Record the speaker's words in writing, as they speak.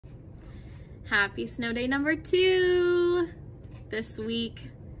Happy snow day number 2. This week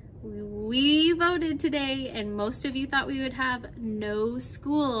we voted today and most of you thought we would have no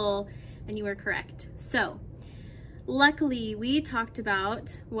school, and you were correct. So luckily we talked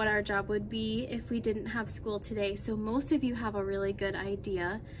about what our job would be if we didn't have school today, so most of you have a really good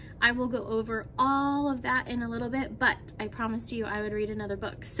idea. I will go over all of that in a little bit, but I promised you I would read another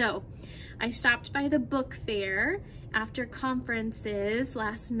book. So I stopped by the book fair after conferences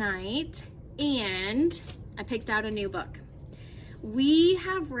last night and I picked out a new book. We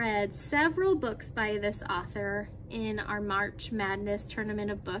have read several books by this author in our March Madness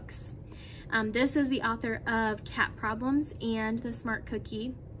tournament of books. This is the author of Cat Problems and The Smart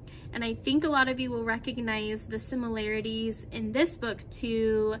Cookie. And I think a lot of you will recognize the similarities in this book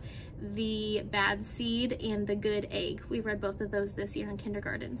to The Bad Seed and The Good Egg. We read both of those this year in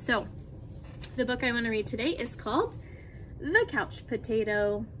kindergarten. So the book I want to read today is called The Couch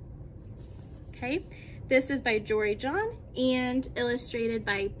Potato. Okay, this is by Jory John and illustrated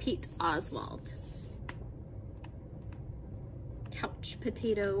by Pete Oswald. Couch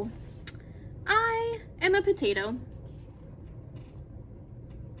potato. I am a potato.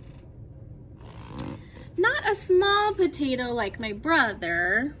 Not a small potato like my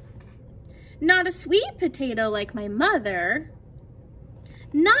brother. Not a sweet potato like my mother.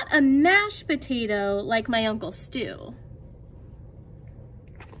 Not a mashed potato like my Uncle Stu.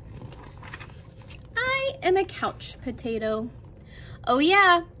 I am a couch potato. Oh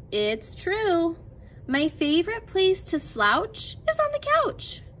yeah, it's true. My favorite place to slouch is on the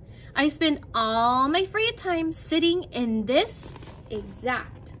couch. I spend all my free time sitting in this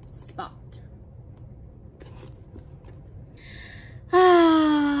exact spot.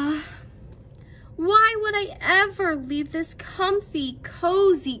 Why would I ever leave this comfy,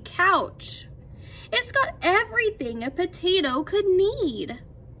 cozy couch? It's got everything a potato could need.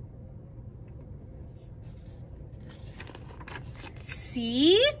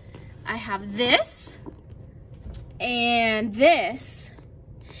 See, I have this and this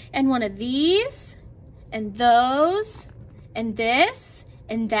and one of these and those and this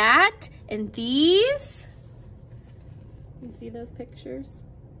and that and these. You see those pictures?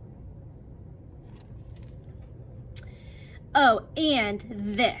 Oh, and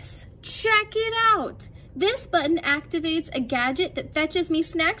this. Check it out. This button activates a gadget that fetches me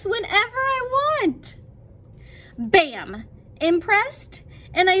snacks whenever I want. Bam! Impressed?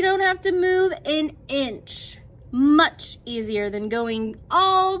 And I don't have to move an inch. Much easier than going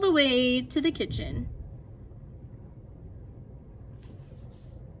all the way to the kitchen.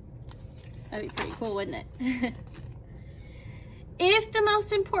 That'd be pretty cool, wouldn't it? If the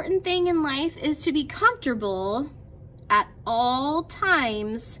most important thing in life is to be comfortable at all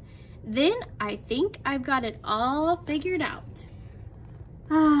times, then I think I've got it all figured out.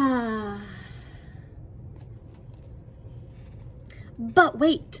 But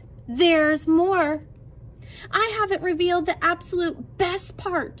wait, there's more. I haven't revealed the absolute best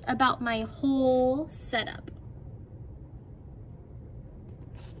part about my whole setup.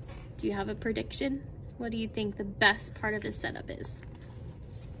 Do you have a prediction? What do you think the best part of the setup is?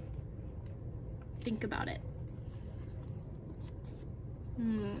 Think about it.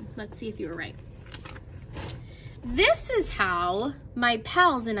 Let's see if you were right. This is how my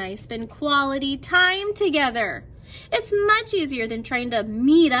pals and I spend quality time together. It's much easier than trying to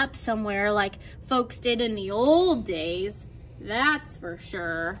meet up somewhere like folks did in the old days, that's for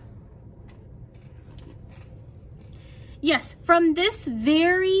sure. Yes, from this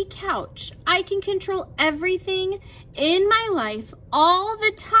very couch, I can control everything in my life all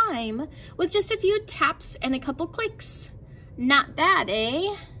the time with just a few taps and a couple clicks. Not bad,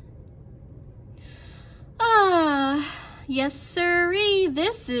 eh? Yes sirree,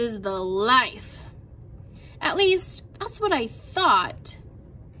 this is the life. At least, that's what I thought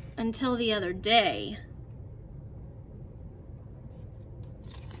until the other day.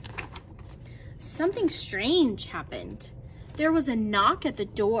 Something strange happened. There was a knock at the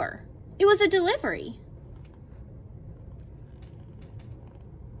door. It was a delivery.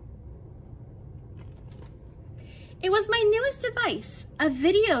 It was my newest device, a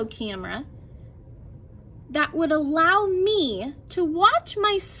video camera that would allow me to watch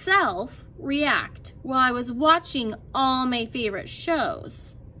myself react while I was watching all my favorite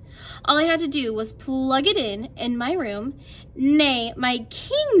shows. All I had to do was plug it in my room, nay, my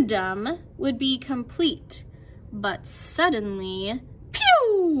kingdom would be complete. But suddenly,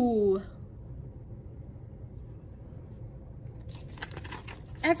 pew!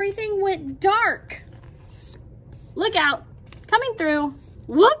 Everything went dark. Look out, coming through.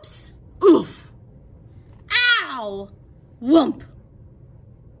 Whoops, oof. Ow, whoomp.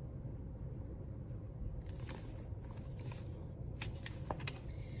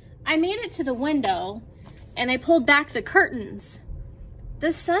 I made it to the window and I pulled back the curtains.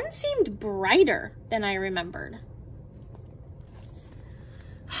 The sun seemed brighter than I remembered.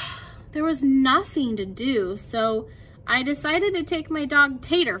 There was nothing to do, so I decided to take my dog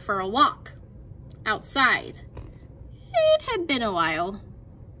Tater for a walk outside. It had been a while.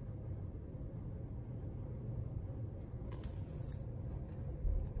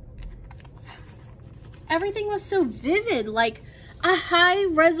 Everything was so vivid, like a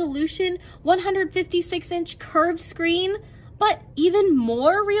high-resolution 156-inch curved screen, but even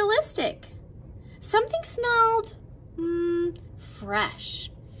more realistic. Something smelled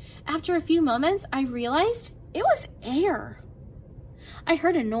fresh. After a few moments, I realized it was air. I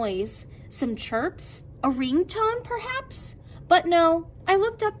heard a noise, some chirps, a ringtone perhaps, but no, I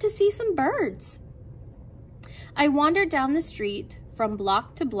looked up to see some birds. I wandered down the street from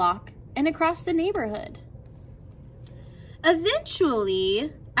block to block and across the neighborhood.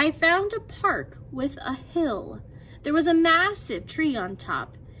 Eventually, I found a park with a hill. There was a massive tree on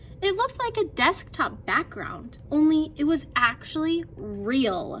top. It looked like a desktop background, only it was actually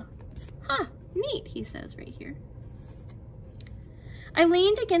real. Huh, neat, he says right here. I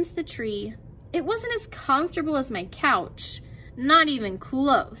leaned against the tree. It wasn't as comfortable as my couch, not even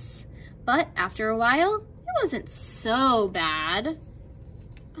close. But after a while, it wasn't so bad.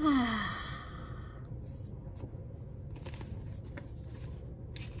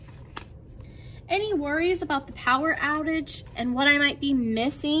 Any worries about the power outage and what I might be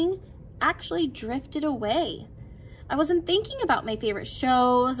missing actually drifted away. I wasn't thinking about my favorite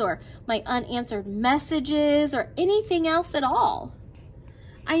shows or my unanswered messages or anything else at all.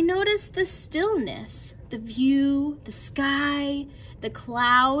 I noticed the stillness, the view, the sky, the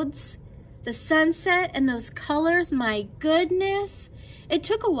clouds, the sunset, and those colors. My goodness. It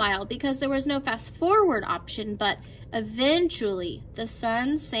took a while because there was no fast forward option, but eventually the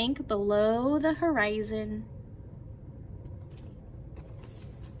sun sank below the horizon.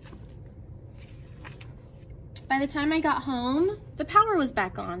 By the time I got home, the power was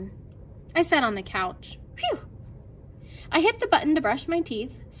back on. I sat on the couch. Phew! I hit the button to brush my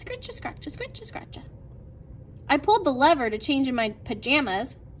teeth. Scritcha, scratcha, scritcha, scratcha. I pulled the lever to change in my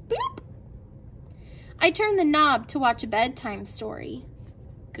pajamas. Bloop! I turned the knob to watch a bedtime story.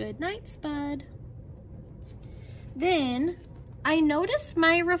 Good night, Spud. Then I noticed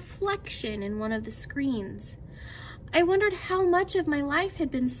my reflection in one of the screens. I wondered how much of my life had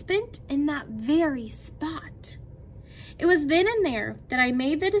been spent in that very spot. It was then and there that I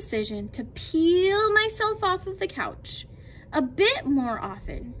made the decision to peel myself off of the couch a bit more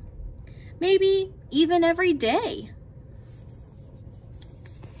often, maybe even every day.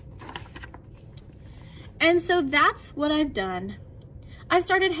 And so that's what I've done. I've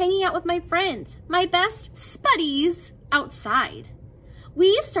started hanging out with my friends, my best spuddies, outside.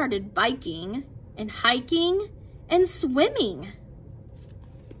 We've started biking and hiking and swimming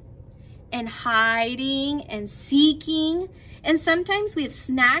and hiding and seeking. And sometimes we have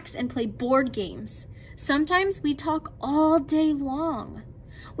snacks and play board games. Sometimes we talk all day long.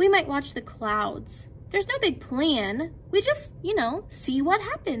 We might watch the clouds. There's no big plan. We just, see what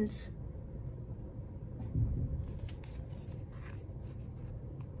happens.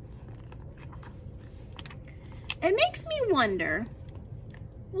 It makes me wonder,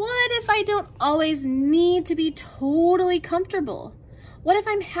 what if I don't always need to be totally comfortable? What if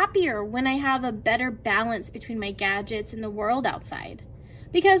I'm happier when I have a better balance between my gadgets and the world outside?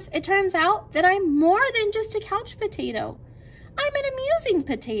 Because it turns out that I'm more than just a couch potato. I'm an amusing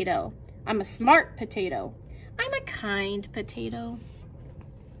potato. I'm a smart potato. I'm a kind potato.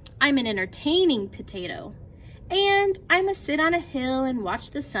 I'm an entertaining potato. And I'm a sit on a hill and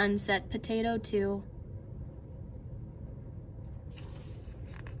watch the sunset potato too.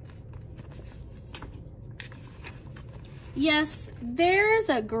 Yes, there's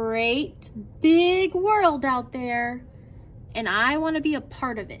a great big world out there, and I want to be a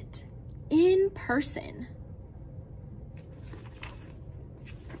part of it in person.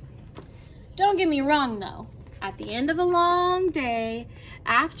 Don't get me wrong though, at the end of a long day,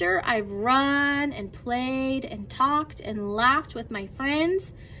 after I've run and played and talked and laughed with my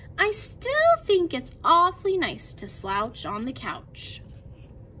friends, I still think it's awfully nice to slouch on the couch.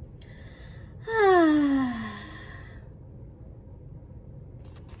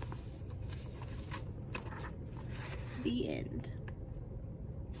 The end.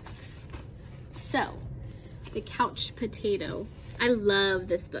 So, The Couch Potato. I love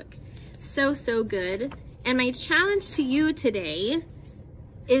this book. So good. And my challenge to you today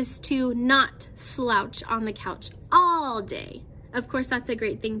is to not slouch on the couch all day. Of course, that's a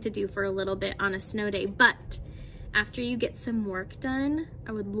great thing to do for a little bit on a snow day, but After you get some work done,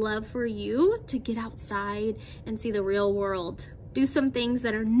 I would love for you to get outside and see the real world. Do some things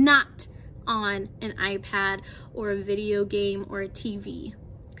that are not on an iPad or a video game or a TV,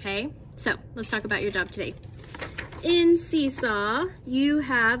 okay? So let's talk about your job today. In Seesaw, you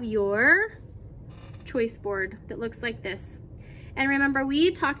have your choice board that looks like this. And remember,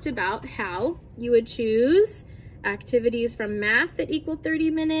 we talked about how you would choose activities from math that equal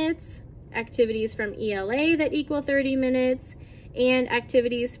 30 minutes, activities from ELA that equal 30 minutes, and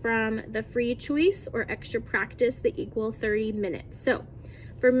activities from the free choice or extra practice that equal 30 minutes. So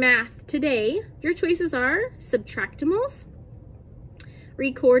for math today, your choices are subtractimals,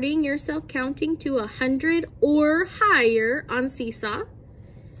 recording yourself counting to 100 or higher on Seesaw,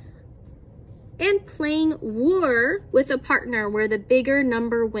 and playing war with a partner where the bigger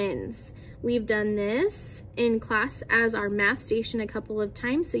number wins. We've done this in class as our math station a couple of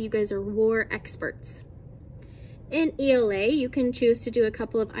times, so you guys are war experts. In ELA, you can choose to do a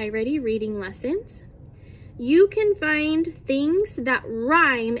couple of iReady reading lessons. You can find things that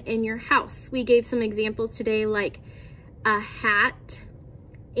rhyme in your house. We gave some examples today, like a hat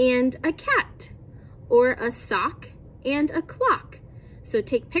and a cat, or a sock and a clock. So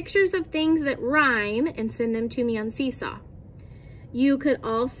take pictures of things that rhyme and send them to me on Seesaw. You could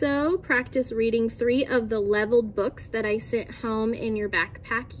also practice reading 3 of the leveled books that I sent home in your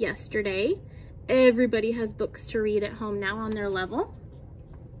backpack yesterday. Everybody has books to read at home now on their level.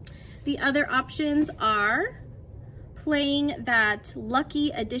 The other options are playing that lucky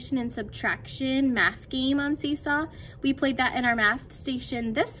addition and subtraction math game on Seesaw. We played that in our math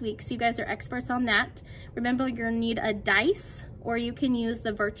station this week, so you guys are experts on that. Remember, you're gonna need a dice, or you can use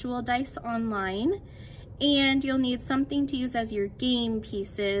the virtual dice online. And you'll need something to use as your game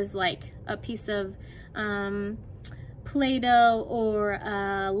pieces, like a piece of Play-Doh or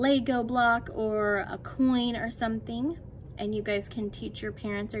a Lego block or a coin or something. And you guys can teach your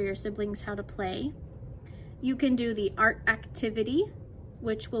parents or your siblings how to play. You can do the art activity,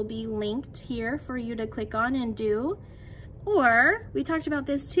 which will be linked here for you to click on and do. Or, we talked about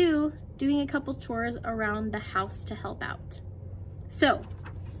this too, doing a couple chores around the house to help out. So,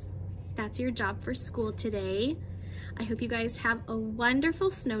 that's your job for school today. I hope you guys have a wonderful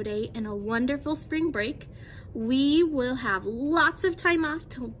snow day and a wonderful spring break. We will have lots of time off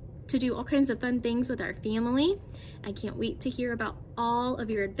to do all kinds of fun things with our family. I can't wait to hear about all of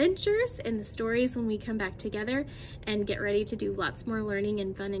your adventures and the stories when we come back together and get ready to do lots more learning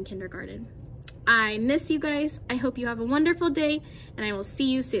and fun in kindergarten. I miss you guys. I hope you have a wonderful day, and I will see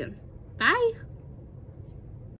you soon. Bye.